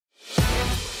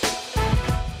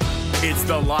It's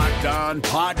the Locked On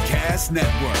Podcast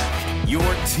Network, your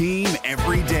team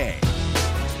every day.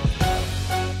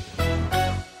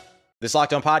 This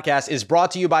Locked On Podcast is brought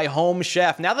to you by Home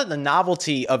Chef. Now that the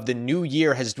novelty of the new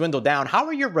year has dwindled down, how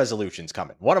are your resolutions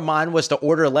coming? One of mine was to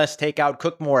order less takeout,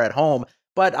 cook more at home,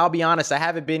 but I'll be honest, I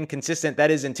haven't been consistent. That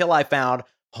is until I found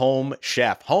Home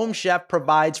Chef. Home Chef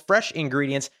provides fresh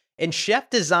ingredients and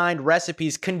chef-designed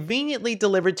recipes conveniently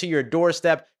delivered to your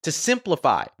doorstep to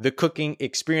simplify the cooking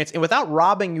experience and without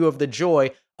robbing you of the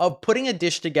joy of putting a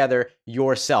dish together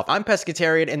yourself. I'm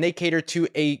pescatarian and they cater to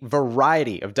a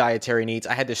variety of dietary needs.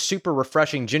 I had this super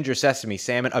refreshing ginger sesame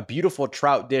salmon, a beautiful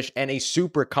trout dish, and a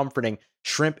super comforting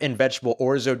shrimp and vegetable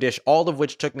orzo dish, all of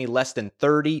which took me less than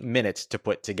 30 minutes to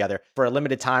put together. For a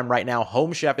limited time right now,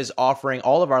 Home Chef is offering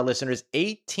all of our listeners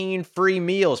 18 free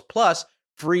meals plus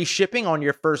free shipping on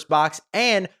your first box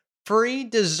and free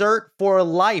dessert for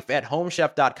life at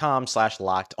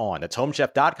homechef.com/lockedon. That's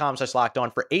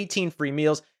homechef.com/lockedon for 18 free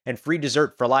meals and free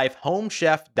dessert for life.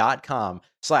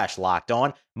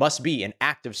 Homechef.com/lockedon. Must be an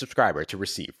active subscriber to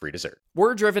receive free dessert.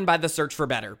 We're driven by the search for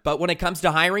better, but when it comes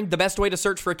to hiring, the best way to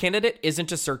search for a candidate isn't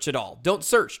to search at all. Don't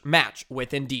search, match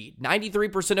with Indeed.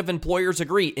 93% of employers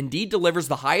agree Indeed delivers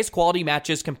the highest quality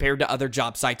matches compared to other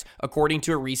job sites, according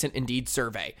to a recent Indeed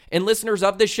survey. And listeners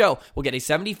of this show will get a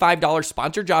 $75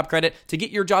 sponsored job credit to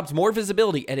get your jobs more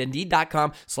visibility at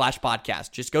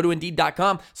Indeed.com/podcast. Just go to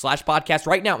Indeed.com/podcast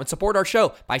right now and support our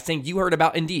show by saying you heard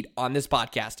about Indeed on this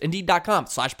podcast.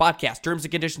 Indeed.com/podcast. Terms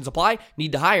and conditions apply.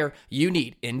 Need to hire? You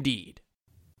need Indeed.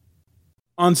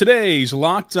 On today's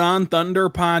Locked On Thunder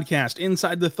podcast,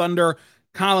 Inside the Thunder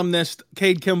columnist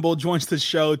Kade Kimble joins the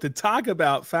show to talk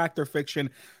about fact or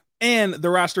fiction and the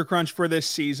roster crunch for this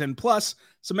season, plus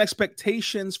some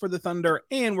expectations for the Thunder,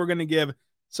 and we're going to give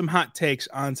some hot takes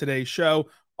on today's show,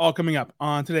 all coming up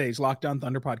on today's Locked On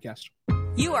Thunder podcast.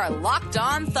 You are Locked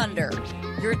On Thunder,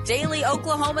 your daily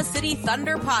Oklahoma City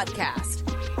Thunder podcast.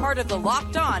 Part of the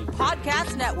Locked On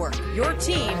Podcast Network, your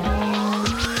team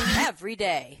every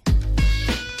day.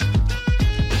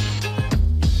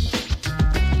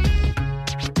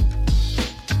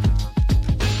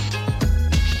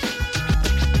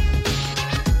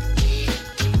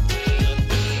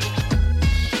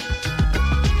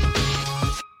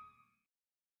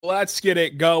 Let's get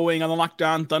it going on the Locked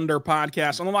On Thunder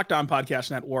podcast, on the Locked On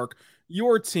Podcast Network,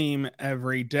 your team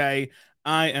every day.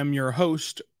 I am your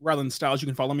host, Rylan Stiles. You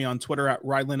can follow me on Twitter at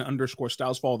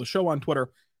Rylan_Stiles. Follow the show on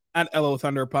Twitter at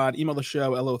LOThunderPod. Email the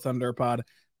show,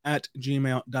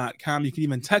 LOThunderPod@gmail.com. You can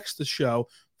even text the show,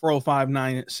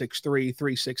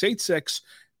 405-963-3686.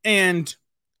 And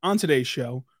on today's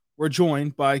show, we're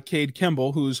joined by Kade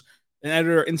Kimble, who's an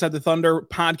editor, Inside the Thunder,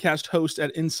 podcast host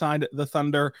at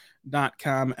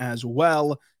InsideTheThunder.com as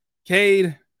well.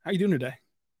 Kade, how you doing today?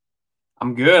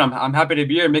 I'm good. I'm happy to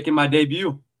be here making my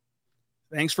debut.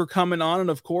 Thanks for coming on. And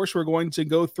of course, we're going to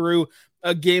go through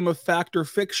a game of fact or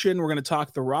fiction. We're going to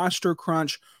talk the roster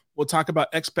crunch. We'll talk about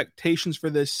expectations for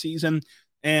this season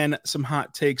and some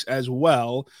hot takes as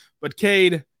well. But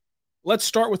Kade, let's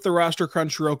start with the roster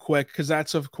crunch real quick, because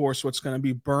that's, of course, what's going to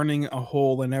be burning a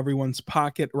hole in everyone's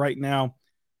pocket right now.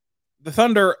 The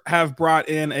Thunder have brought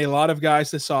in a lot of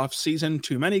guys this offseason,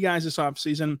 too many guys this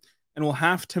offseason, and will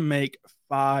have to make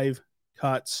 5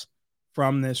 cuts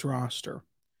from this roster.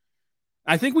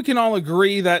 I think we can all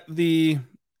agree that the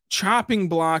chopping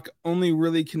block only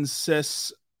really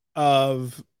consists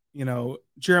of,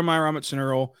 Jeremiah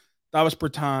Robinson-Earl, Davis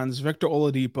Bertans, Victor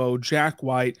Oladipo, Jack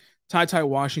White, Ty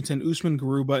Washington, Usman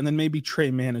Garuba, and then maybe Trey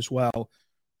Mann as well.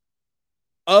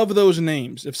 Of those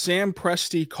names, if Sam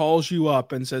Presti calls you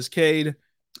up and says, Kade,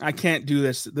 I can't do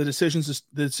this. The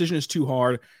decision is too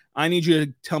hard. I need you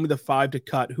to tell me the 5 to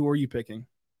cut. Who are you picking?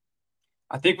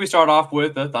 I think we start off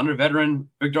with the Thunder veteran,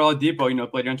 Victor Oladipo,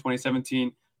 played here in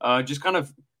 2017. Just kind of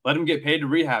let him get paid to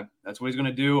rehab. That's what he's going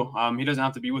to do. He doesn't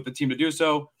have to be with the team to do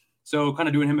so. So kind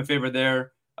of doing him a favor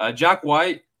there. Jack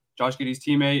White, Josh Giddey's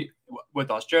teammate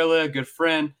with Australia, good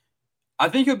friend. I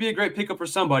think he'll be a great pickup for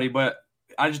somebody, but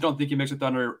I just don't think he makes the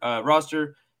Thunder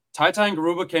roster. Ty and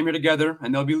Garuba came here together,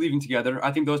 and they'll be leaving together.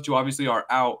 I think those two obviously are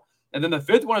out. And then the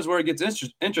 5th one is where it gets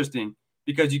interesting,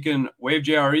 because you can waive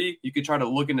JRE. You could try to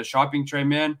look into shopping Trey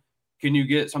Mann. Can you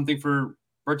get something for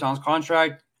Bertans'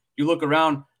 contract? You look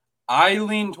around. I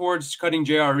lean towards cutting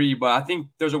JRE, but I think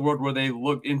there's a world where they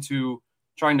look into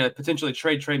trying to potentially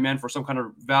trade Trey Mann for some kind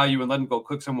of value and let him go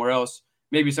cook somewhere else.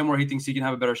 Maybe somewhere he thinks he can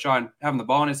have a better shot and having the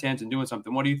ball in his hands and doing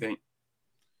something. What do you think?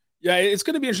 Yeah, it's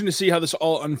going to be interesting to see how this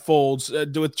all unfolds.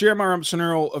 With Jeremiah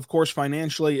Robinson-Earl, of course,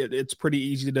 financially, it's pretty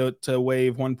easy to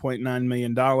waive $1.9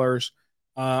 million.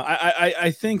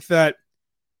 I think that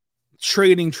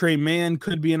trading Trey Mann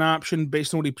could be an option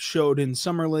based on what he showed in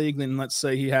Summer League. Then let's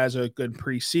say he has a good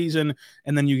preseason,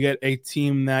 and then you get a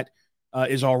team that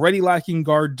is already lacking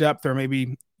guard depth, or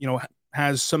maybe,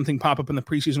 has something pop up in the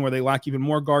preseason where they lack even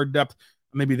more guard depth.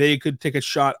 Maybe they could take a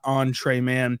shot on Trey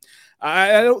Mann.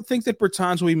 I don't think that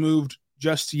Bertans will be moved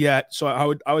just yet, so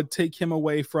I would take him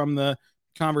away from the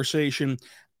conversation.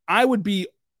 I would be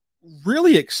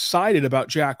really excited about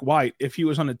Jack White if he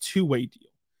was on a two-way deal.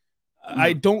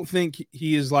 I don't think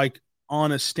he is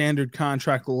on a standard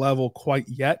contract level quite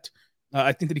yet.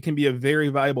 I think that he can be a very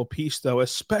valuable piece, though,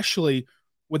 especially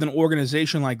with an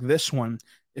organization like this one,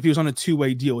 if he was on a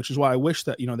two-way deal, which is why I wish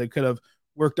that, they could have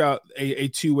worked out a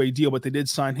two-way deal, but they did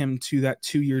sign him to that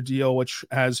 2-year deal, which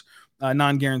has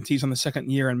non-guarantees on the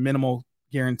second year and minimal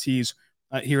guarantees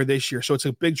here this year. So it's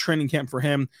a big training camp for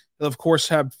him. He'll, of course,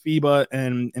 have FIBA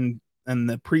and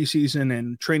the preseason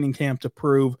and training camp to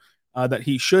prove that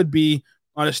he should be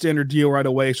on a standard deal right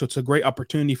away. So it's a great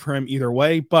opportunity for him either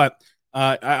way. But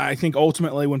I think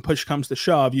ultimately when push comes to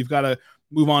shove, you've got to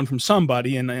move on from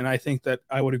somebody. And I think that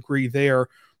I would agree there.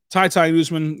 Ty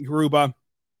Usman, Garuba,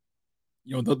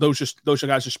 those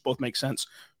guys just both make sense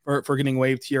for getting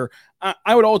waived here.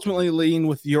 I would ultimately lean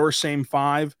with your same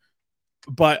 5,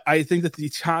 but I think that the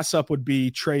toss-up would be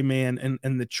Trey Mann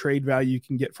and the trade value you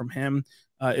can get from him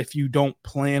if you don't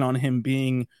plan on him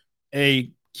being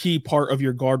a key part of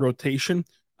your guard rotation.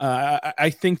 I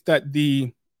think that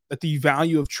the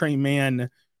value of Trey Mann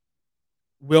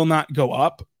will not go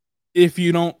up if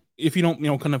you don't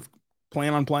kind of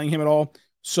plan on playing him at all.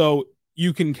 So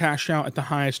you can cash out at the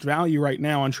highest value right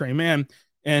now on Trey Mann,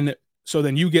 and so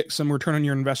then you get some return on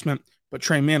your investment. But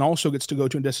Trey Mann also gets to go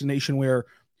to a destination where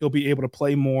he'll be able to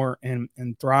play more and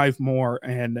thrive more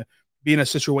and be in a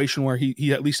situation where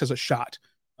he at least has a shot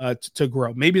to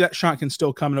grow. Maybe that shot can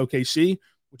still come in OKC,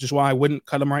 which is why I wouldn't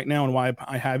cut him right now and why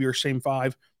I have your same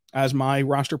 5 as my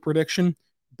roster prediction.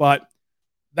 But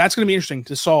that's going to be interesting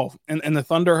to solve. And the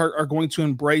Thunder are going to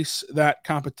embrace that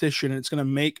competition. And it's going to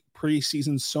make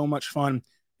preseason so much fun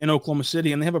in Oklahoma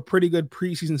City. And they have a pretty good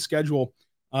preseason schedule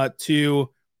to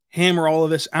hammer all of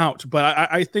this out. But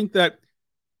I think that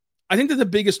the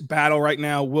biggest battle right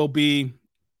now will be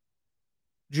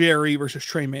JRE versus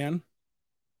Trey Mann,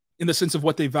 in the sense of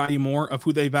what they value more, of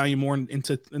who they value more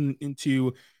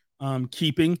into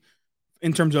keeping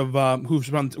in terms of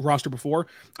who's run the roster before.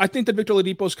 I think that Victor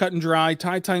Oladipo's cut and dry.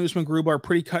 Ty and Usman Garuba are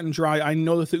pretty cut and dry. I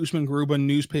know that the Usman Garuba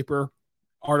newspaper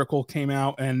article came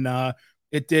out, and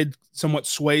it did somewhat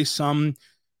sway some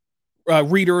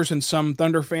readers and some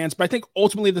Thunder fans. But I think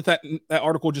ultimately that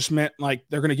article just meant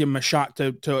they're going to give him a shot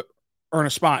to earn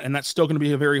a spot, and that's still going to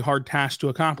be a very hard task to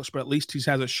accomplish. But at least he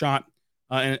has a shot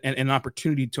and an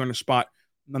opportunity to earn a spot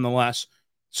nonetheless.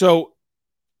 So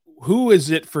who is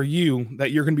it for you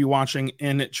that you're going to be watching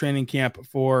in training camp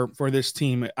for this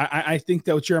team? I think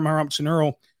that with Jeremiah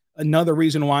Robinson-Earl, another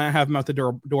reason why I have him out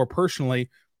the door personally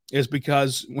is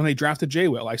because when they drafted J.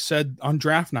 Will, I said on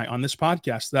draft night on this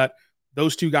podcast that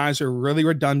those two guys are really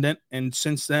redundant. And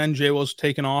since then, J. Will's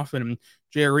taken off and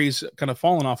JRE's kind of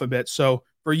fallen off a bit. So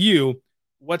for you,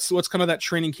 what's kind of that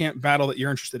training camp battle that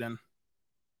you're interested in?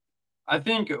 I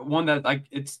think one that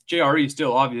it's JRE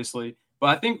still, obviously.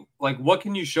 But I think, what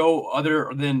can you show other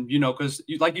than, because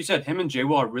like you said, him and J.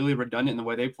 Will are really redundant in the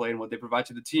way they play and what they provide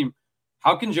to the team.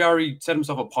 How can JRE set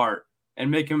himself apart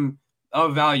and make him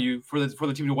of value for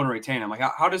the team to want to retain him?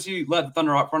 How does he let the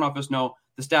Thunder front office know,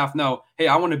 the staff know, hey,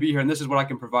 I want to be here and this is what I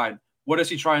can provide? What does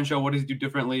he try and show? What does he do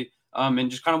differently?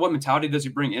 And just kind of what mentality does he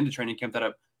bring into training camp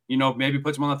that, maybe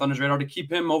puts him on the Thunder's radar to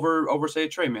keep him over say,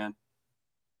 Trey Mann?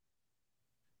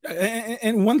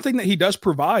 And one thing that he does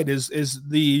provide is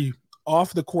the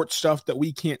off the court stuff that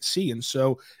we can't see. And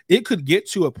so it could get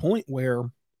to a point where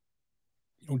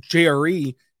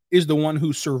JRE is the one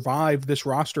who survived this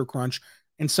roster crunch,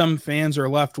 and some fans are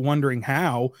left wondering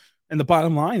how. And the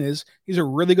bottom line is he's a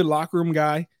really good locker room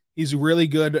guy. He's really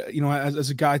good, as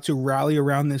a guy to rally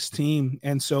around this team.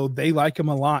 And so they like him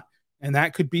a lot. And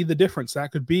that could be the difference.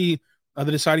 That could be the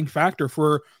deciding factor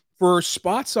for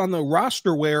spots on the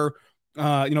roster where,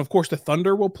 of course, the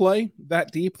Thunder will play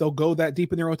that deep. They'll go that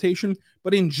deep in their rotation.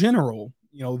 But in general,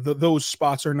 those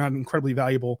spots are not incredibly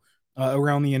valuable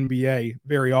around the NBA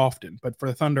very often. But for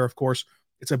the Thunder, of course,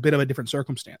 it's a bit of a different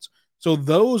circumstance. So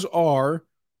those are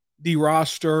the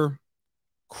roster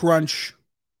crunch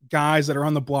guys that are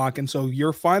on the block. And so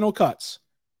your final cuts: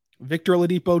 Victor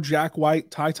Oladipo, Jack White,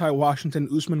 Ty Washington,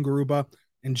 Usman Garuba,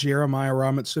 and Jeremiah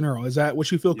Robinson-Earl. Is that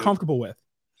what you feel comfortable with?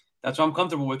 That's what I'm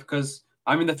comfortable with, because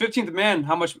the 15th man,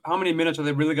 how many minutes are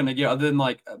they really going to get other than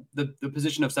the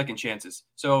position of second chances?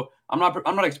 So I'm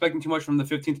not expecting too much from the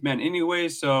 15th man anyway.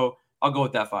 So I'll go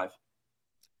with that 5.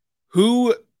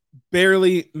 Who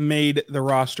barely made the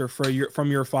roster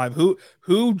from your 5?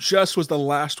 Who just was the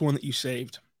last one that you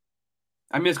saved?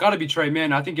 I mean, it's got to be Trey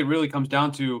Mann. I think it really comes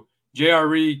down to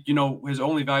JRE, his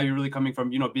only value really coming from,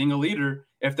 being a leader.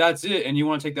 If that's it and you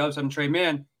want to take the upside on Trey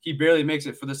Mann, he barely makes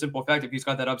it for the simple fact if he's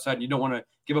got that upside and you don't want to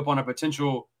give up on a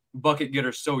potential bucket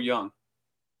getter so young.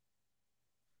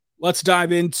 Let's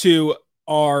dive into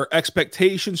our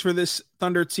expectations for this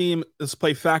Thunder team. Let's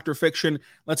play Fact or Fiction.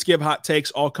 Let's give hot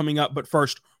takes, all coming up. But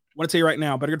first, I want to tell you right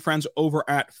now, better good friends over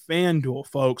at FanDuel,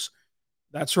 folks.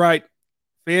 That's right.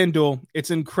 FanDuel, it's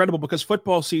incredible because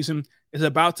football season is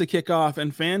about to kick off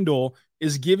and FanDuel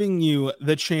is giving you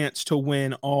the chance to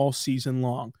win all season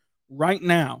long. Right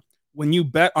now, when you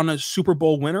bet on a Super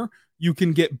Bowl winner, you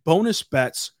can get bonus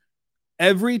bets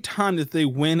every time that they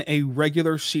win a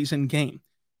regular season game.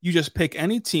 You just pick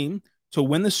any team to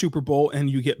win the Super Bowl and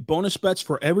you get bonus bets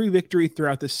for every victory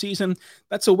throughout the season.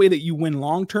 That's a way that you win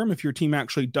long-term if your team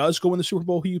actually does go win the Super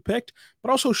Bowl who you picked, but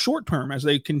also short-term as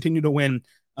they continue to win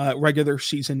regular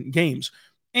season games.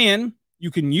 And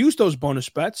you can use those bonus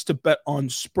bets to bet on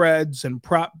spreads and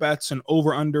prop bets and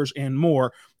over-unders and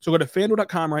more. So go to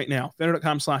FanDuel.com right now,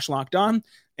 FanDuel.com/LockedOn,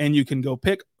 and you can go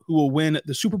pick who will win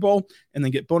the Super Bowl and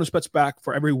then get bonus bets back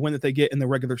for every win that they get in the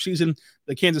regular season.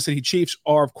 The Kansas City Chiefs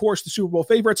are, of course, the Super Bowl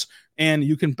favorites, and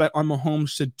you can bet on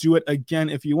Mahomes to do it again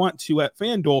if you want to at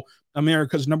FanDuel,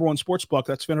 America's #1 sportsbook.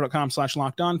 That's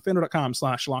FanDuel.com/LockedOn,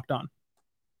 FanDuel.com/LockedOn.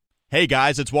 Hey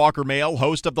guys, it's Walker Mail,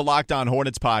 host of the Locked On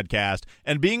Hornets podcast,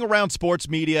 and being around sports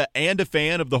media and a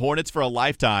fan of the Hornets for a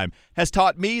lifetime has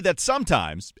taught me that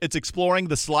sometimes it's exploring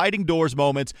the sliding doors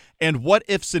moments and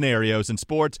what-if scenarios in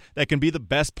sports that can be the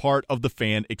best part of the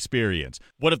fan experience.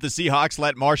 What if the Seahawks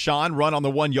let Marshawn run on the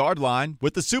 1-yard line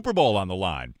with the Super Bowl on the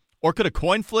line? Or could a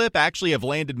coin flip actually have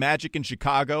landed Magic in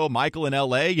Chicago, Michael in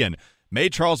L.A., and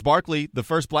made Charles Barkley the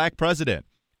first black president?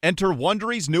 Enter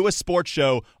Wondery's newest sports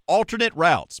show, Alternate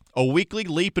Routes, a weekly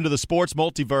leap into the sports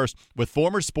multiverse with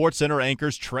former SportsCenter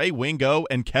anchors Trey Wingo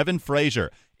and Kevin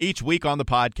Frazier. Each week on the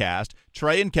podcast,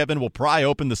 Trey and Kevin will pry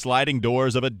open the sliding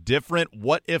doors of a different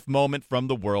what-if moment from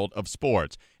the world of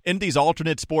sports. In these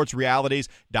alternate sports realities,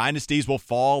 dynasties will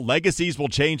fall, legacies will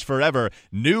change forever,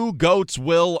 new GOATs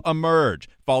will emerge.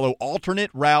 Follow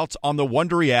Alternate Routes on the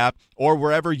Wondery app or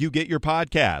wherever you get your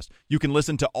podcast. You can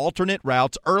listen to Alternate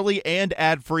Routes early and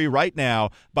ad-free right now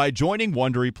by joining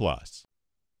Wondery Plus.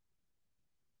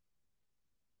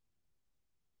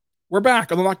 We're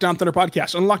back on the Locked On Thunder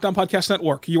podcast, on the Locked On Podcast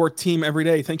Network, your team every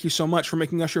day. Thank you so much for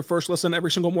making us your first listen every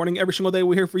single morning, every single day.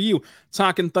 We're here for you,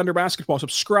 talking Thunder basketball.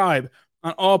 Subscribe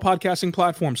on all podcasting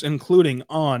platforms, including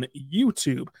on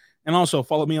YouTube. And also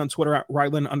follow me on Twitter at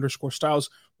Ryland_Styles.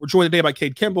 We're joined today by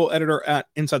Kade Kimble, editor at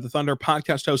Inside the Thunder,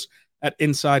 podcast host at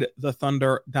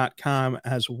InsideTheThunder.com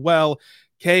as well.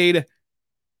 Kade,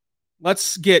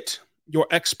 let's get your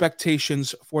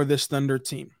expectations for this Thunder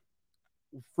team.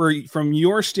 From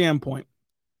your standpoint,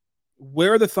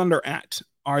 where are the Thunder at?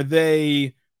 Are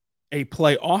they a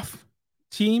playoff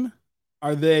team?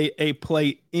 Are they a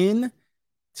play-in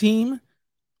team?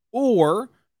 Or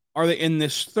are they in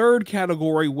this third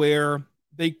category where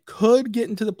they could get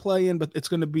into the play-in, but it's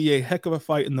going to be a heck of a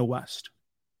fight in the West?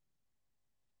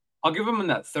 I'll give them in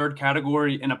that third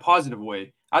category in a positive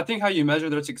way. I think how you measure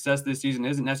their success this season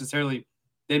isn't necessarily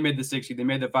they made the 6 seed, they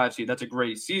made the 5 seed. That's a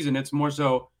great season. It's more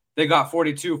so they got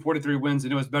 42, 43 wins,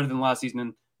 and it was better than last season.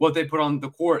 And what they put on the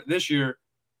court this year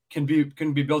can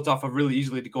be built off of really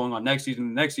easily to going on next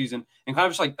season, and kind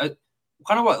of just like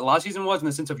kind of what last season was in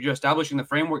the sense of you're establishing the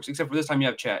frameworks, except for this time you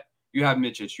have Chet, you have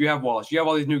Mitchich, you have Wallace, you have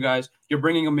all these new guys. You're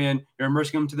bringing them in, you're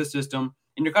immersing them to the system,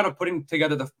 and you're kind of putting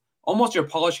together you're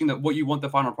polishing what you want the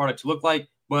final product to look like,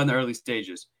 but in the early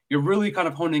stages. You're really kind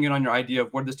of honing in on your idea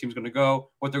of where this team's going to go,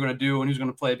 what they're going to do, and who's going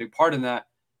to play a big part in that.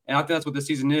 And I think that's what this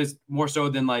season is, more so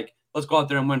than like, let's go out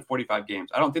there and win 45 games.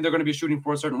 I don't think they're going to be shooting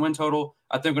for a certain win total.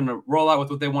 I think they're going to roll out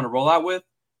with what they want to roll out with,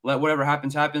 let whatever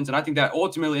happens. And I think that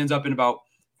ultimately ends up in about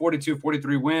 42,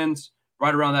 43 wins,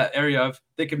 right around that area of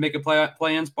they could make a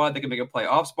play-in spot, they could make a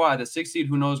playoff spot at the 6 seed.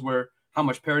 Who knows how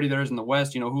much parity there is in the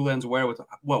West, who lands where with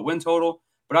what win total.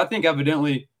 But I think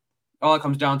evidently all it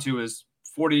comes down to is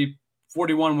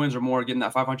 41 wins or more, getting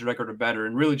that 500 record or better,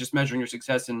 and really just measuring your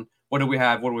success and what do we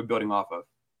have, what are we building off of.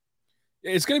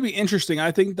 It's going to be interesting.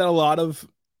 I think that a lot of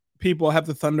people have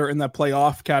the Thunder in that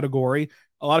playoff category.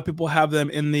 A lot of people have them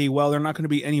in they're not going to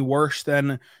be any worse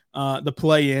than the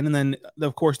play-in. And then,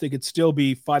 of course, they could still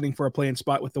be fighting for a play-in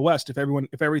spot with the West. If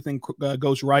everything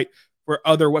goes right for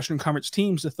other Western Conference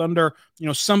teams, the Thunder,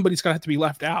 somebody's going to have to be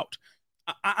left out.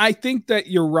 I think that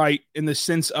you're right in the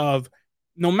sense of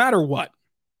no matter where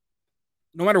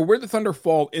the Thunder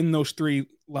fall in those three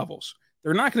levels,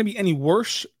 They're not going to be any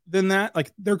worse than that.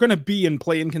 Like, they're going to be in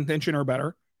play-in contention or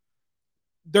better.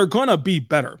 They're going to be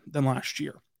better than last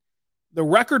year. The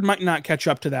record might not catch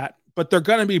up to that, but they're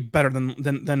going to be better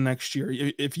than next year.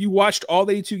 If you watched all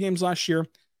 82 games last year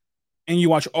and you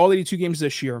watch all 82 games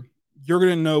this year, you're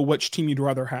going to know which team you'd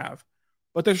rather have.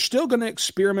 But they're still going to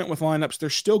experiment with lineups. They're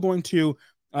still going to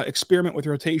experiment with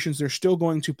rotations. They're still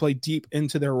going to play deep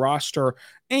into their roster.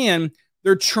 And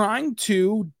they're trying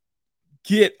to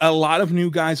get a lot of new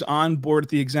guys on board at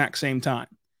the exact same time.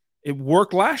 It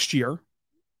worked last year,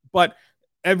 but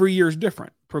every year is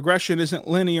different. Progression isn't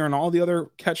linear, and all the other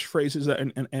catchphrases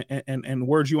and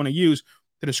words you want to use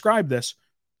to describe this.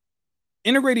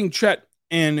 Integrating Chet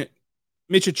and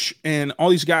Mičić and all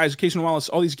these guys, Cason Wallace,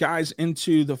 all these guys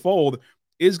into the fold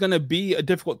is going to be a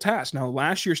difficult task. Now,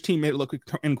 last year's team made it look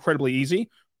incredibly easy.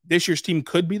 This year's team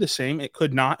could be the same. It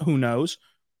could not. Who knows?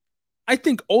 I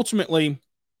think ultimately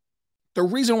the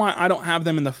reason why I don't have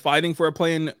them in the fighting for a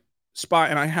play-in spot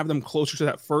and I have them closer to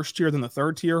that first tier than the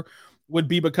third tier would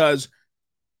be because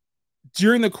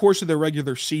during the course of the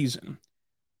regular season,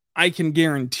 I can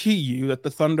guarantee you that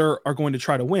the Thunder are going to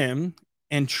try to win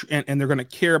and they're going to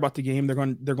care about the game.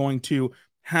 They're going to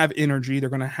have energy. They're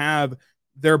going to have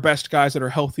their best guys that are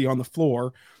healthy on the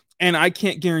floor. And I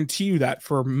can't guarantee you that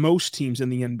for most teams in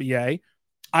the NBA.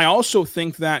 I also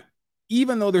think that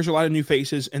even though there's a lot of new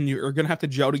faces and you're going to have to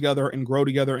gel together and grow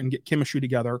together and get chemistry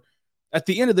together, at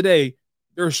the end of the day,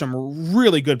 there are some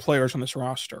really good players on this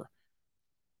roster.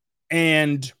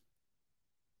 And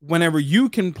whenever you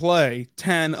can play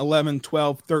 10, 11,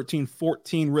 12, 13,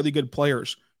 14 really good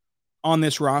players on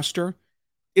this roster,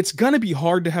 it's going to be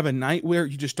hard to have a night where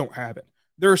you just don't have it.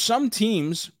 There are some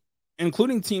teams,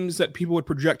 including teams that people would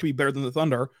project to be better than the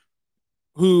Thunder,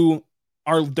 who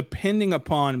are depending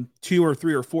upon 2 or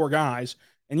 3 or 4 guys.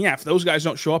 And yeah, if those guys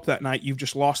don't show up that night, you've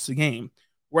just lost the game.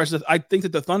 Whereas I think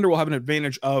that the Thunder will have an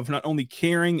advantage of not only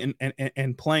caring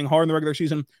and playing hard in the regular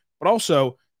season, but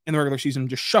also in the regular season,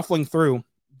 just shuffling through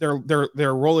their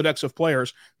Rolodex of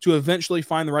players to eventually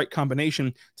find the right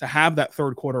combination to have that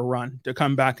third quarter run, to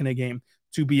come back in a game,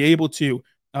 to be able to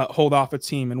hold off a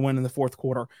team and win in the fourth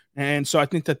quarter. And so I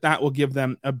think that will give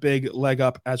them a big leg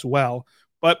up as well.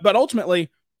 But ultimately,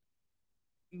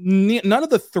 none of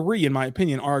the three, in my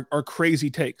opinion, are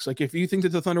crazy takes. Like, if you think that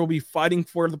the Thunder will be fighting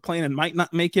for the play-in and might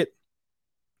not make it,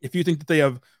 if you think that they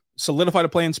have solidified a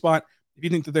play-in spot, if you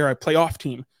think that they're a playoff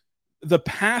team, the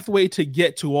pathway to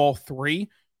get to all three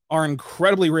are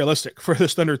incredibly realistic for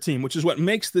this Thunder team, which is what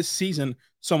makes this season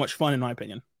so much fun, in my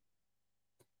opinion.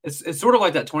 It's sort of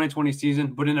like that 2020 season,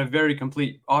 but in a very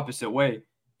complete opposite way.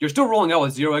 You're still rolling out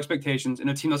with zero expectations in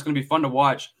a team that's going to be fun to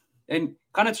watch. And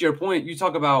kind of to your point, you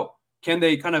talk about, can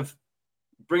they kind of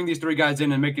bring these three guys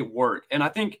in and make it work? And I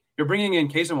think you're bringing in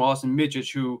Cason Wallace and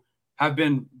Mičić, who have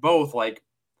been both like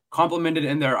complimented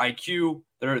in their IQ,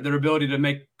 their ability to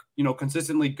make,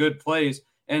 consistently good plays.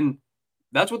 And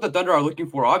that's what the Thunder are looking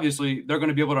for. Obviously, they're going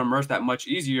to be able to immerse that much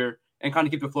easier and kind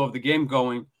of keep the flow of the game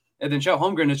going. And then Chet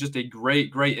Holmgren is just a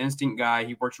great instinct guy.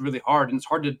 He works really hard, and it's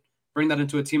hard to bring that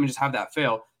into a team and just have that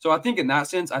fail. So I think in that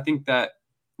sense, I think that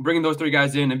bringing those three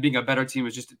guys in and being a better team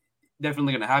is just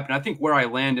definitely going to happen. I think where I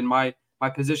land in my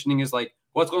positioning is like,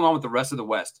 what's going on with the rest of the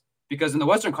West? Because in the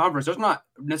Western Conference, there's not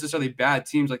necessarily bad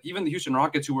teams. Like even the Houston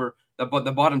Rockets, who were the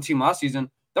bottom team last season,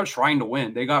 they're trying to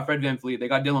win. They got Fred VanVleet, they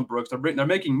got Dylan Brooks. They're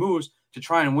making moves to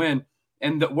try and win.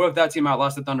 And what if that team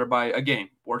outlasts the Thunder by a game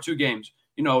or 2 games?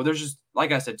 There's just,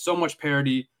 like I said, so much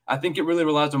parity. I think it really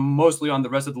relies mostly on the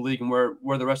rest of the league and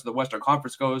where the rest of the Western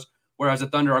Conference goes, whereas the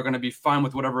Thunder are going to be fine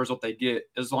with whatever result they get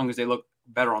as long as they look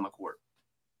better on the court.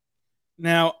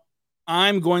 Now,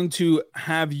 I'm going to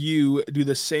have you do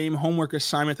the same homework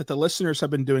assignment that the listeners have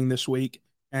been doing this week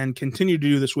and continue to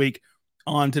do this week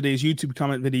on today's YouTube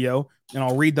comment video, and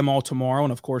I'll read them all tomorrow.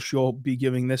 And of course, you'll be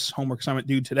giving this homework assignment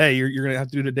due today. You're going to have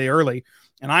to do it a day early.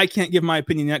 And I can't give my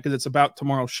opinion yet because it's about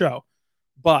tomorrow's show.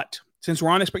 But since we're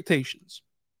on expectations,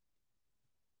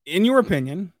 in your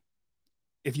opinion,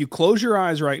 if you close your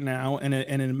eyes right now and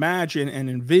imagine and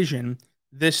envision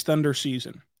this Thunder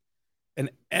season, and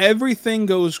everything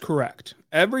goes correct,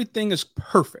 everything is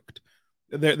perfect,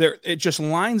 it just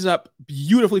lines up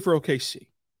beautifully for OKC,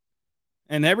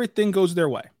 and everything goes their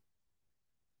way,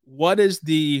 what is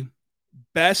the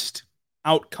best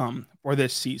outcome for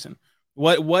this season?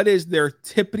 What is their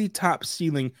tippity-top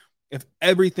ceiling if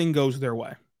everything goes their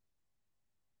way?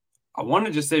 I want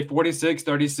to just say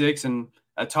 46-36 and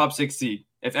a top 6 seed.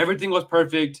 If everything goes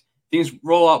perfect, things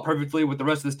roll out perfectly with the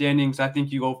rest of the standings, I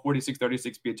think you go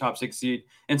 46-36, be a top 6 seed,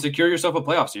 and secure yourself a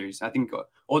playoff series. I think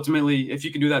ultimately, if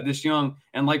you can do that this young,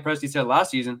 and like Presti said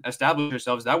last season, establish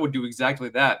yourselves, that would do exactly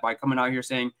that by coming out here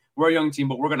saying, we're a young team,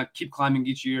 but we're going to keep climbing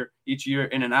each year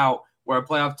in and out. Where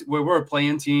we're a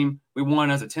play-in team. We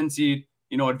won as a 10 seed,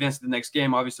 advance to the next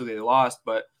game. Obviously they lost,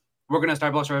 but we're going to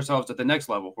establish ourselves at the next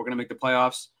level. We're going to make the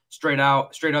playoffs straight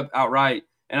up, outright.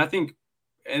 And I think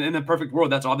in the perfect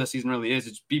world, that's all this season really is.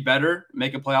 It's be better,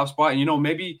 make a playoff spot, and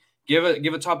maybe give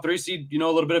a top 3 seed, a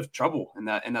little bit of trouble in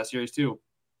that series too.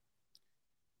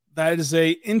 That is a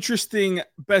interesting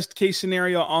best case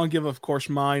scenario. I'll give, of course,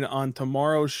 mine on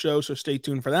tomorrow's show, so stay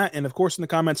tuned for that. And of course, in the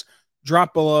comments,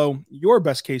 drop below your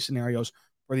best case scenarios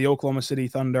for the Oklahoma City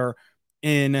Thunder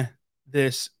in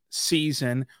this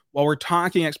season. While we're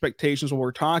talking expectations, while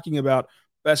we're talking about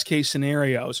best case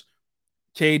scenarios,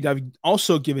 Kade, I've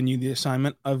also given you the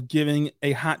assignment of giving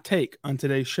a hot take on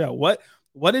today's show.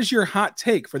 What is your hot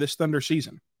take for this Thunder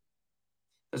season?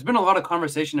 There's been a lot of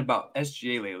conversation about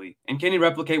SGA lately. And can he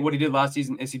replicate what he did last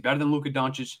season? Is he better than Luka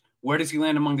Doncic? Where does he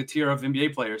land among the tier of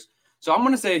NBA players? So I'm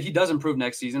going to say he does improve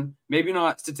next season. Maybe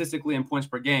not statistically in points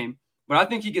per game, but I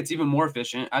think he gets even more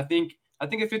efficient. I think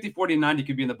a 50, 40, and 90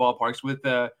 could be in the ballparks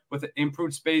with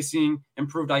improved spacing,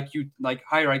 improved IQ, like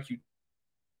higher IQ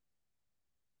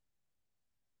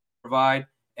provide,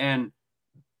 and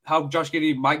how Josh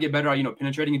Giddey might get better at,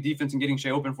 penetrating in defense and getting Shea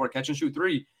open for a catch and shoot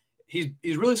 3.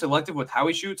 He's really selective with how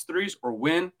he shoots threes or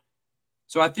when.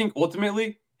 So I think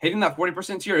ultimately hitting that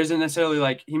 40% tier isn't necessarily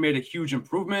like he made a huge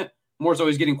improvement. More so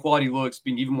he's getting quality looks,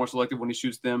 being even more selective when he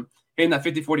shoots them, hitting that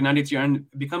 50, 40, 90 tier and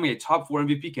becoming a top 4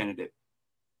 MVP candidate.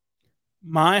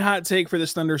 My hot take for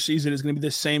this Thunder season is going to be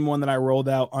the same one that I rolled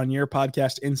out on your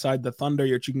podcast, Inside the Thunder,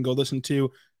 which you can go listen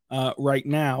to right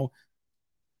now.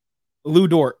 Lou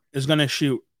Dort is going to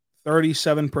shoot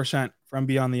 37% from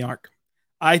beyond the arc.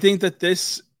 I think that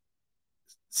this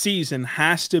season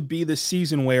has to be the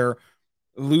season where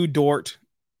Lou Dort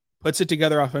puts it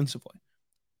together offensively.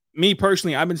 Me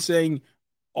personally, I've been saying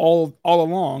all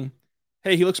along,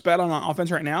 hey, he looks bad on offense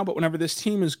right now, but whenever this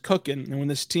team is cooking and when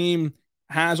this team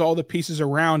has all the pieces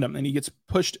around him and he gets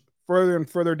pushed further and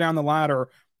further down the ladder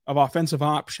of offensive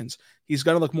options, he's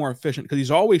got to look more efficient because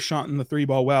he's always shot in the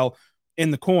 3-ball well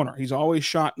in the corner. He's always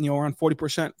shot, around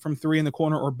 40% from 3 in the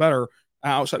corner or better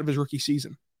outside of his rookie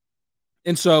season.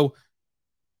 And so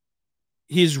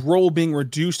his role being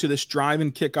reduced to this drive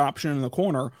and kick option in the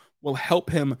corner will help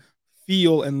him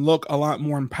feel and look a lot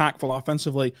more impactful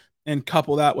offensively, and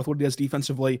couple that with what he does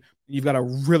defensively. You've got a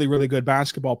really, really good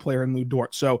basketball player in Lou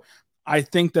Dort. So I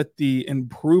think that the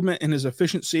improvement in his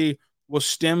efficiency will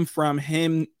stem from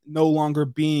him no longer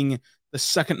being the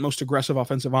second most aggressive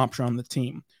offensive option on the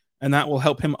team. And that will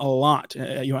help him a lot.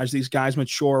 As these guys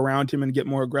mature around him and get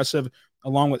more aggressive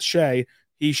along with Shea,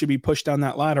 he should be pushed down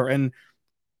that ladder. And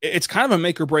it's kind of a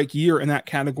make or break year in that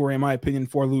category, in my opinion,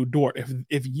 for Lou Dort.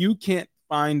 If you can't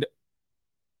find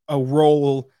a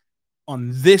role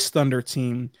on this Thunder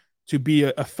team to be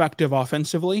effective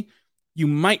offensively, you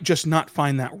might just not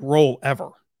find that role ever.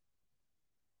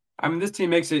 I mean, this team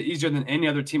makes it easier than any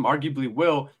other team arguably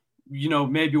will.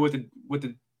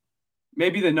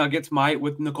 Maybe the Nuggets might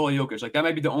with Nikola Jokic. Like that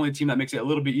might be the only team that makes it a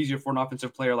little bit easier for an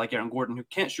offensive player like Aaron Gordon, who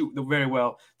can't shoot very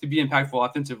well, to be impactful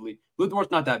offensively. Lou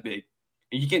Dort's not that big,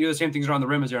 and he can't do the same things around the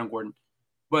rim as Aaron Gordon.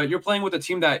 But you're playing with a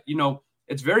team that,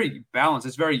 it's very balanced.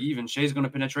 It's very even. Shea's going to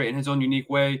penetrate in his own unique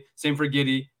way. Same for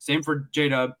Giddey. Same for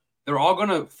J-Dub. They're all going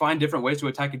to find different ways to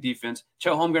attack a defense.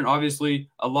 Chet Holmgren, obviously,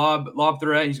 a lob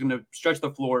threat. He's going to stretch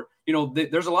the floor.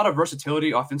 There's a lot of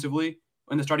versatility offensively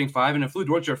in the starting 5. And if Lou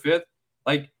Dort's your 5th,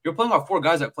 like you're playing off 4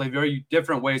 guys that play very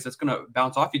different ways that's going to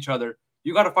bounce off each other.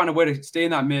 You got to find a way to stay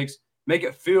in that mix, make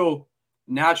it feel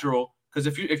natural. Because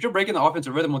if you're breaking the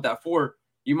offensive rhythm with that 4,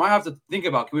 you might have to think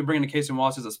about, can we bring in Casey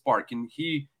Wallace as a spark? Can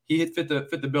he fit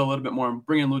the bill a little bit more and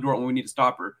bring in Lou Dort when we need to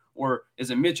stop her? Or is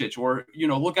it Mitchich? Or,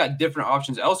 look at different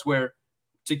options elsewhere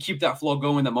to keep that flow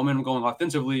going, that momentum going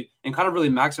offensively, and kind of really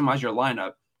maximize your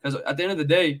lineup. Because at the end of the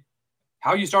day,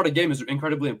 how you start a game is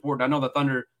incredibly important. I know the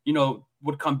Thunder,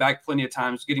 would come back plenty of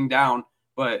times getting down,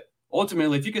 but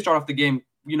ultimately, if you can start off the game,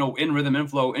 in rhythm, in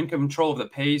flow, in control of the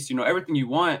pace, everything you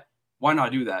want, why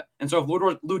not do that? And so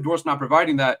if Lou Dort's not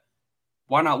providing that,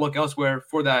 why not look elsewhere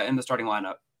for that in the starting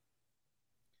lineup?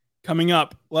 Coming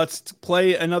up, let's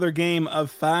play another game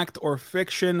of fact or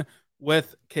fiction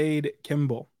with Kade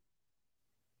Kimble.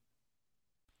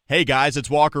 Hey guys, it's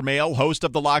Walker Mail, host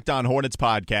of the Locked On Hornets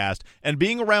podcast, and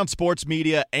being around sports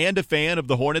media and a fan of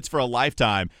the Hornets for a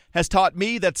lifetime has taught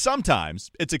me that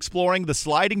sometimes it's exploring the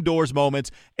sliding doors moments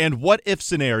and what-if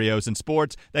scenarios in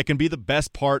sports that can be the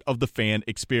best part of the fan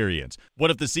experience.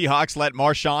 What if the Seahawks let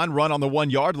Marshawn run on the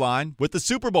 1-yard line with the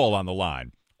Super Bowl on the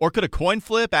line? Or could a coin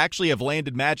flip actually have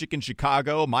landed Magic in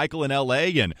Chicago, Michael in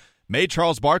L.A., and made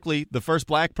Charles Barkley the first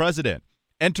black president?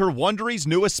 Enter Wondery's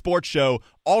newest sports show,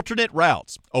 Alternate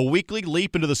Routes, a weekly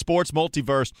leap into the sports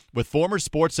multiverse with former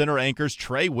SportsCenter anchors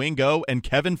Trey Wingo and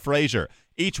Kevin Frazier.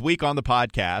 Each week on the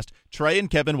podcast, Trey and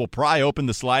Kevin will pry open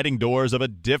the sliding doors of a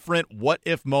different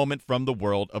what-if moment from the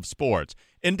world of sports.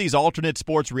 In these alternate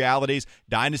sports realities,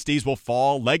 dynasties will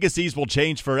fall, legacies will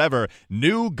change forever,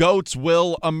 new GOATs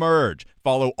will emerge.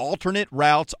 Follow Alternate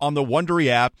Routes on the Wondery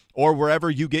app or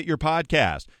wherever you get your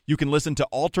podcast. You can listen to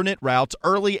Alternate Routes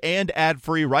early and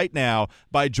ad-free right now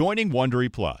by joining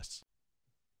Wondery Plus.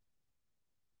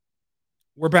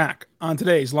 We're back on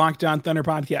today's Locked On Thunder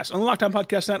podcast on the Locked On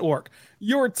Podcast Network.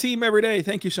 Your team every day.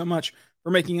 Thank you so much for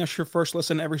making us your first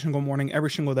listen every single morning,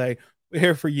 every single day. We're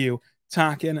here for you,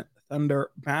 talking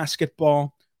Thunder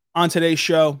basketball. On today's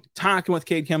show, talking with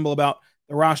Kade Kimble about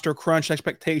the roster crunch,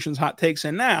 expectations, hot takes,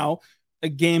 and now a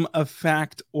game of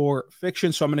fact or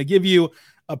fiction. So I'm going to give you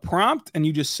a prompt, and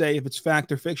you just say if it's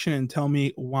fact or fiction and tell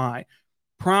me why.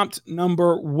 Prompt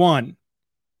number 1,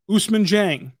 Ousmane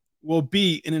Dieng will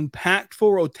be an impactful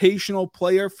rotational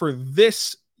player for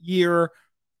this year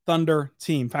Thunder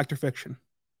team. Fact or fiction?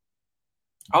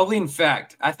 I'll lean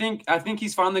fact. I think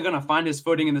he's finally going to find his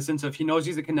footing in the sense of he knows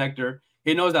he's a connector.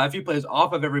 He knows that if he plays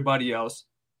off of everybody else,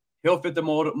 he'll fit the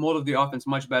mold of the offense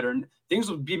much better, and things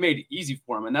will be made easy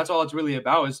for him. And that's all it's really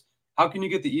about is how can you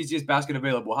get the easiest basket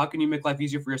available? How can you make life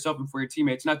easier for yourself and for your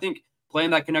teammates? And I think playing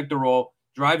that connector role,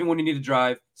 driving when you need to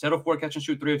drive, settle for a catch and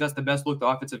shoot three if that's the best look the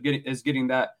offense is getting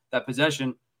that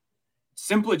possession.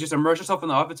 Simply just immerse yourself in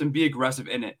the offense and be aggressive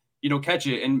in it. Catch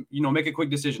it and, make a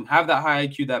quick decision. Have that high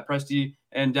IQ that Presti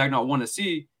and Dagnall want to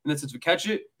see. And then since we catch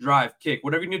it, drive, kick.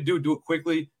 Whatever you need to do it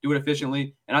quickly, do it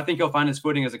efficiently. And I think he'll find his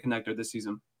footing as a connector this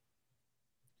season.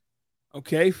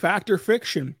 Okay, fact or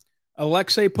fiction?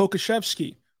 Alexei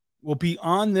Pokusevski will be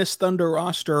on this Thunder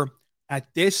roster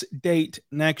at this date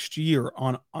next year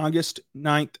on August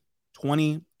 9th,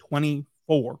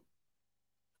 2024.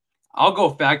 I'll go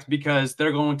fact because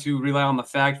they're going to rely on the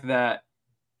fact that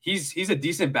he's a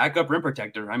decent backup rim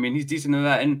protector. I mean, he's decent in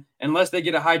that. And unless they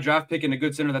get a high draft pick and a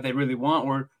good center that they really want,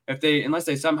 or unless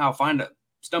they somehow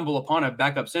stumble upon a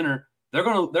backup center, they're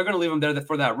gonna leave him there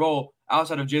for that role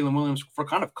outside of Jalen Williams for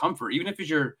kind of comfort. Even if he's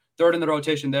your third in the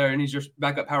rotation there and he's your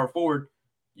backup power forward,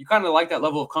 you kind of like that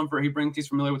level of comfort he brings. He's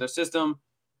familiar with their system.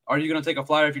 Are you going to take a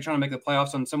flyer if you're trying to make the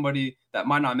playoffs on somebody that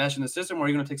might not mesh in the system, or are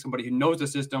you going to take somebody who knows the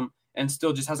system and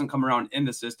still just hasn't come around in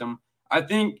the system? I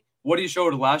think what he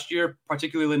showed last year,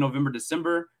 particularly in November,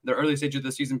 December, the early stage of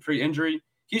the season pre-injury,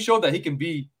 he showed that he can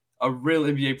be a real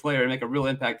NBA player and make a real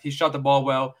impact. He shot the ball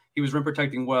well. He was rim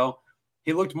protecting well.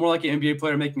 He looked more like an NBA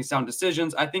player making sound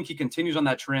decisions. I think he continues on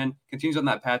that trend, continues on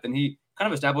that path, and he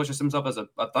kind of establishes himself as a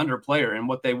Thunder player and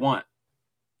what they want.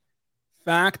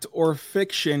 Fact or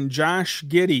fiction? Josh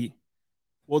Giddey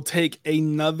will take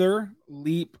another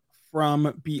leap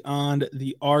from beyond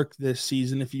the arc this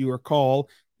season. If you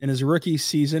recall, in his rookie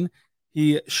season,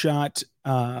 he shot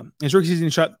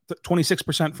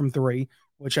 26% from three,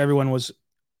 which everyone was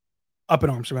up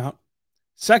in arms about.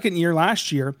 Second year,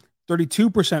 last year,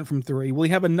 32% from three. Will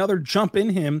he have another jump in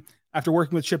him after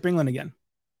working with Chip England again?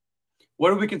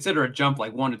 What do we consider a jump?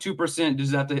 Like 1 to 2%?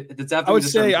 Does that have to I would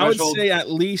say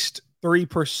at least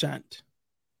 3%.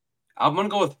 I'm going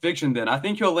to go with fiction then. I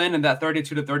think he'll land in that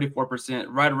 32 to 34%,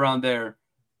 right around there.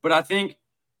 But I think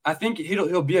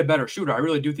he'll be a better shooter. I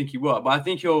really do think he will. But I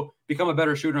think he'll become a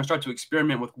better shooter and start to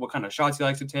experiment with what kind of shots he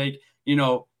likes to take.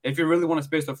 If you really want to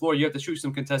space the floor, you have to shoot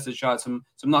some contested shots, some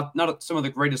not some of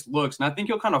the greatest looks. And I think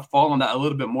he'll kind of fall on that a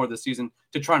little bit more this season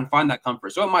to try and find that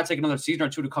comfort. So it might take another season or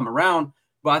two to come around,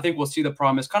 but I think we'll see the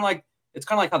promise. It's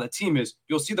kind of like how the team is.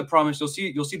 You'll see the promise. You'll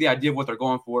see the idea of what they're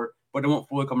going for, but it won't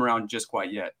fully come around just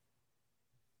quite yet.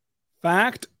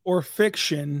 Fact or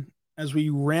fiction, as we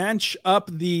ranch up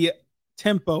the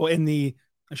tempo and the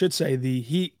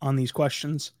heat on these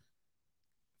questions.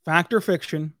 Fact or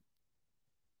fiction,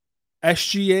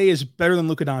 SGA is better than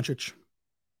Luka Doncic.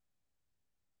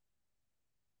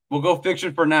 We'll go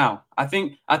fiction for now. I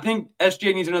think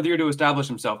SGA needs another year to establish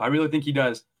himself. I really think he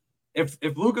does. If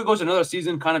Luka goes another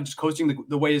season kind of just coasting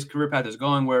the way his career path is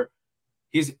going, where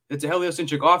it's a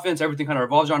heliocentric offense, everything kind of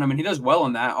revolves around him, and he does well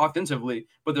on that offensively,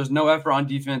 but there's no effort on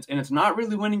defense, and it's not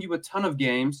really winning you a ton of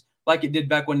games like it did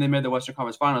back when they made the Western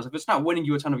Conference Finals. If it's not winning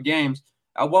you a ton of games,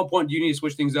 at what point do you need to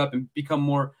switch things up and become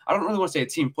more – I don't really want to say a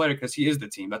team player because he is the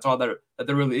team. That's all that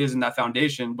there really is in that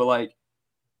foundation. But,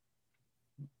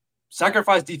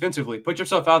 sacrifice defensively. Put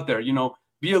yourself out there.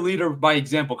 Be a leader by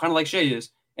example, kind of like Shai is.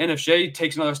 And if Shai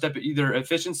takes another step at either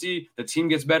efficiency, the team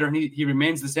gets better, and he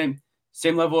remains the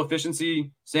same level of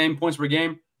efficiency, same points per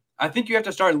game, I think you have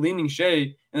to start leaning Shai.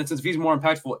 And then since he's more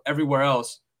impactful everywhere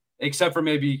else, except for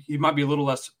maybe he might be a little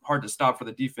less hard to stop for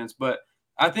the defense. But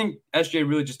I think SGA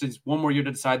really just needs one more year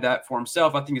to decide that for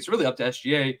himself. I think it's really up to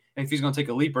SGA if he's going to take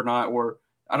a leap or not. Or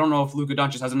I don't know if Luka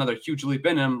Doncic has another huge leap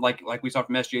in him like we saw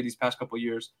from SGA these past couple of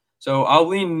years. So I'll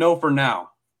lean no for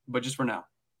now, but just for now.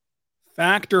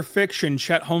 Fact or fiction,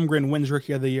 Chet Holmgren wins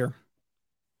Rookie of the Year.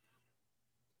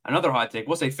 Another hot take.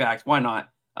 We'll say fact. Why not?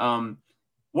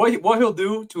 What he'll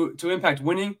do to impact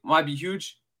winning might be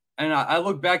huge. And I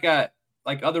look back at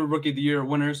like other Rookie of the Year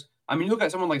winners. I mean, you look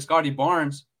at someone like Scottie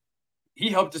Barnes. He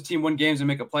helped his team win games and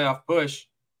make a playoff push.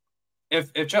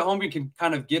 If Chet Holmgren can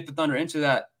kind of get the Thunder into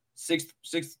that sixth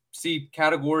seed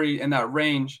category in that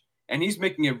range, and he's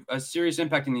making a serious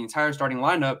impact in the entire starting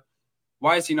lineup,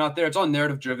 why is he not there? It's all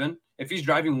narrative driven. If he's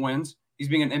driving wins, he's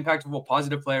being an impactful,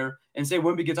 positive player. And say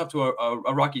Wemby gets up to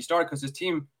a rocky start because his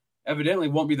team evidently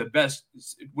won't be the best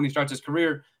when he starts his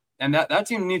career. And that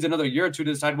team needs another year or two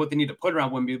to decide what they need to put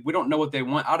around Wemby. We don't know what they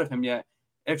want out of him yet.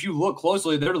 If you look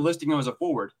closely, they're listing him as a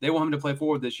forward. They want him to play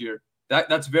forward this year.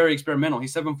 That's very experimental.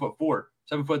 He's 7'4",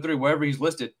 7'3", wherever he's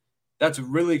listed. That's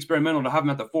really experimental to have him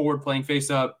at the forward, playing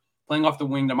face up, playing off the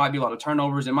wing. There might be a lot of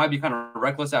turnovers. It might be kind of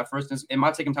reckless at first. It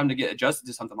might take him time to get adjusted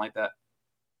to something like that.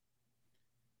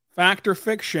 Fact or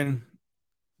fiction,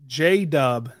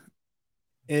 J-Dub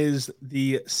is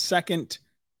the second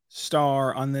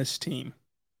star on this team.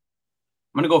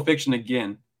 I'm going to go fiction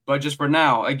again, but just for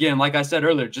now, again, like I said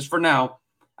earlier, just for now,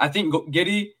 I think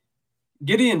Giddey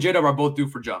and J-Dub are both due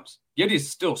for jumps. Giddey is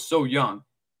still so young.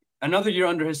 Another year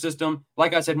under his system,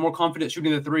 like I said, more confident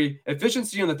shooting the three.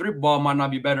 Efficiency on the three ball might not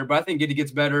be better, but I think Giddey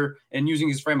gets better and using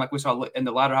his frame like we saw in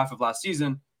the latter half of last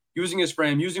season, using his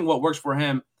frame, using what works for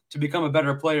him to become a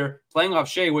better player, playing off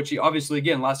Shea, which he obviously,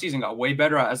 again, last season got way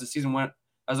better as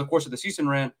the course of the season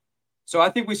ran. So I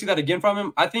think we see that again from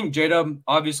him. I think J-Dub,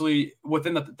 obviously,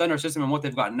 within the Thunder system and what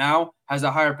they've got now, has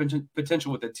a higher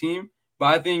potential with the team.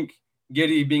 But I think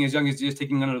Giddey, being as young as he is,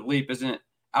 taking another leap isn't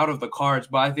out of the cards.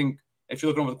 But I think if you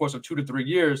look over the course of 2 to 3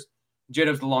 years,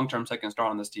 J-Dub's the long-term second star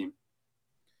on this team.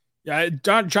 Yeah,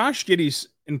 Josh Giddey's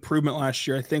improvement last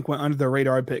year, I think, went under the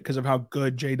radar a bit because of how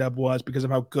good J-Dub was, because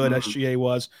of how good SGA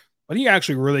was. But he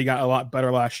actually really got a lot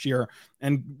better last year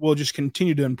and will just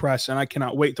continue to impress. And I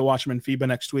cannot wait to watch him in FIBA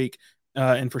next week.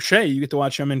 And for Shea, you get to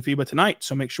watch him in FIBA tonight.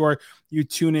 So make sure you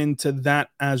tune into that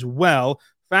as well.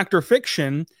 Fact or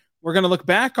fiction, we're going to look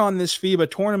back on this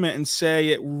FIBA tournament and say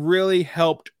it really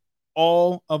helped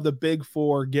all of the big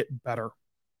four get better.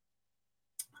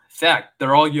 Fact,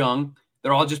 they're all young.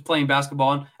 They're all just playing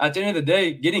basketball. And at the end of the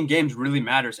day, getting games really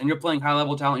matters. And you're playing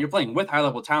high-level talent. You're playing with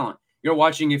high-level talent. You're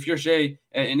watching, if you're Shea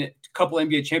and a couple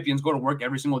NBA champions go to work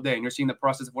every single day, and you're seeing the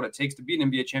process of what it takes to be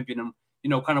an NBA champion and, you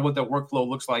know, kind of what their workflow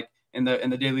looks like in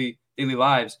the daily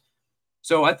lives.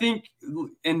 So I think,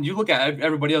 and you look at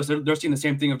everybody else, they're seeing the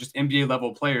same thing of just NBA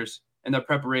level players and their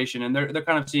preparation, and they're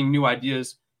kind of seeing new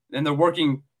ideas, and they're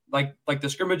working like the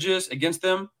scrimmages against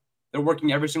them. They're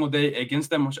working every single day against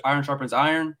them, which iron sharpens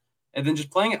iron, and then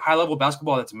just playing at high level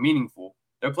basketball that's meaningful.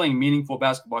 They're playing meaningful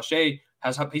basketball. Shea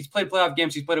he's played playoff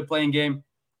games, he's played a playing game,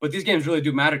 but these games really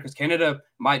do matter because Canada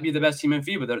might be the best team in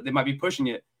FIBA. They might be pushing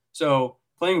it. So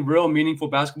playing real meaningful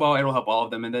basketball, it'll help all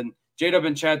of them. And then J-Dub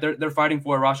and Chad, they're fighting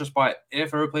for a roster spot.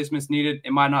 If a replacement's needed,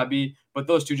 it might not be, but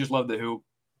those two just love the hoop.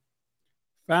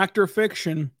 Fact or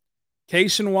fiction,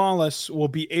 Cason Wallace will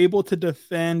be able to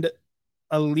defend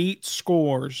elite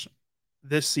scores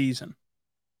this season.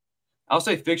 I'll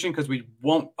say fiction because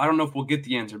I don't know if we'll get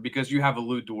the answer because you have a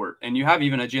Lou Dort and you have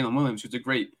even a Jalen Williams, who's a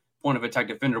great point of attack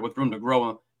defender with room to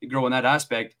grow in that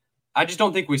aspect. I just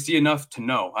don't think we see enough to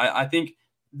know. I think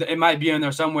it might be in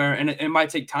there somewhere, and it might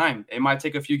take time. It might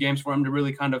take a few games for him to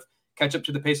really kind of catch up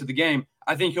to the pace of the game.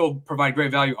 I think he'll provide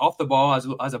great value off the ball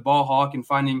as a ball hawk and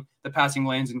finding the passing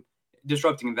lanes and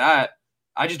disrupting that.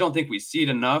 I just don't think we see it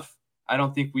enough. I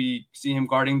don't think we see him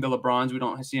guarding the LeBrons. We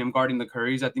don't see him guarding the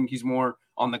Currys. I think he's more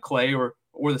on the Clay or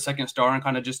the second star and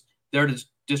kind of just there to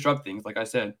disrupt things, like I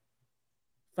said.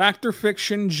 Fact or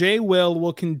fiction, Jay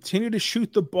will continue to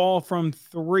shoot the ball from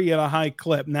 3 at a high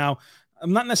clip. Now,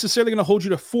 I'm not necessarily going to hold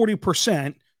you to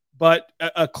 40%, but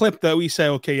a clip that we say,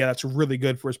 okay, yeah, that's really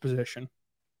good for his position.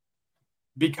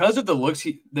 Because of the looks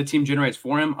the team generates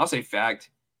for him, I'll say fact.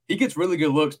 He gets really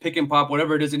good looks, pick and pop,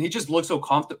 whatever it is, and he just looks so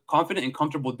confident and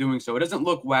comfortable doing so. It doesn't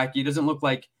look wacky. It doesn't look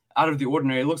like out of the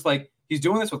ordinary. It looks like he's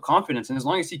doing this with confidence, and as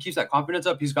long as he keeps that confidence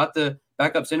up, he's got the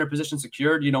backup center position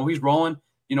secured. You know, he's rolling.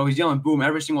 You know, he's yelling boom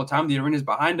every single time the arena's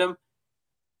behind him.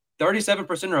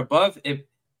 37% or above,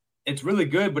 it's really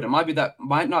good, but it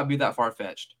might not be that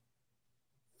far-fetched.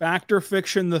 Fact or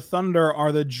fiction, the Thunder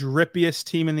are the drippiest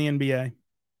team in the NBA.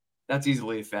 That's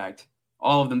easily a fact.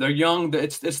 All of them. They're young.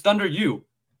 It's Thunder U.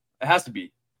 It has to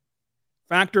be.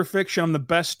 Fact or fiction, I'm the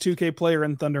best 2K player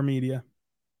in Thunder media.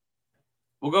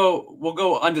 We'll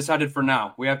go undecided for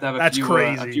now. We have to have a few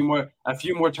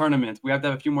more tournaments. We have to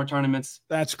have a few more tournaments.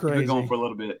 That's crazy. Keep it going for a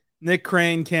little bit. Nick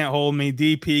Crane can't hold me.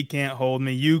 DP can't hold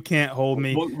me. You can't hold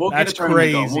me. That's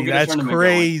crazy. That's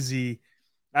crazy.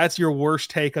 That's your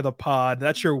worst take of the pod.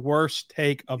 That's your worst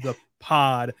take of the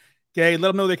pod. Okay, let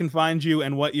them know they can find you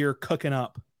and what you're cooking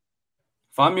up.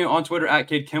 Find me on Twitter at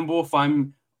Kade Kimble.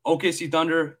 Find OKC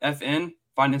Thunder FN.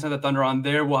 Find Inside the Thunder on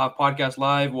there. We'll have podcast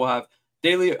live. We'll have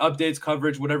daily updates,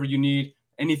 coverage, whatever you need.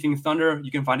 Anything Thunder,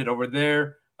 you can find it over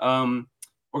there. We're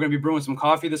going to be brewing some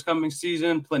coffee this coming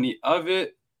season. Plenty of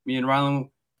it. Me and Rylan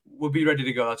will be ready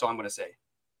to go. That's all I'm going to say.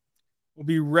 We'll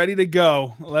be ready to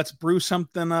go. Let's brew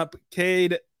something up.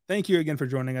 Kade, thank you again for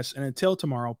joining us. And until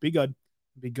tomorrow, be good.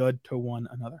 Be good to one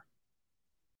another.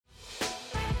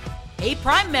 Hey,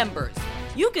 Prime members,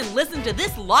 you can listen to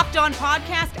this Locked On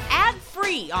podcast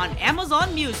ad-free on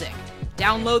Amazon Music.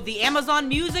 Download the Amazon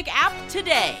Music app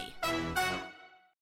today.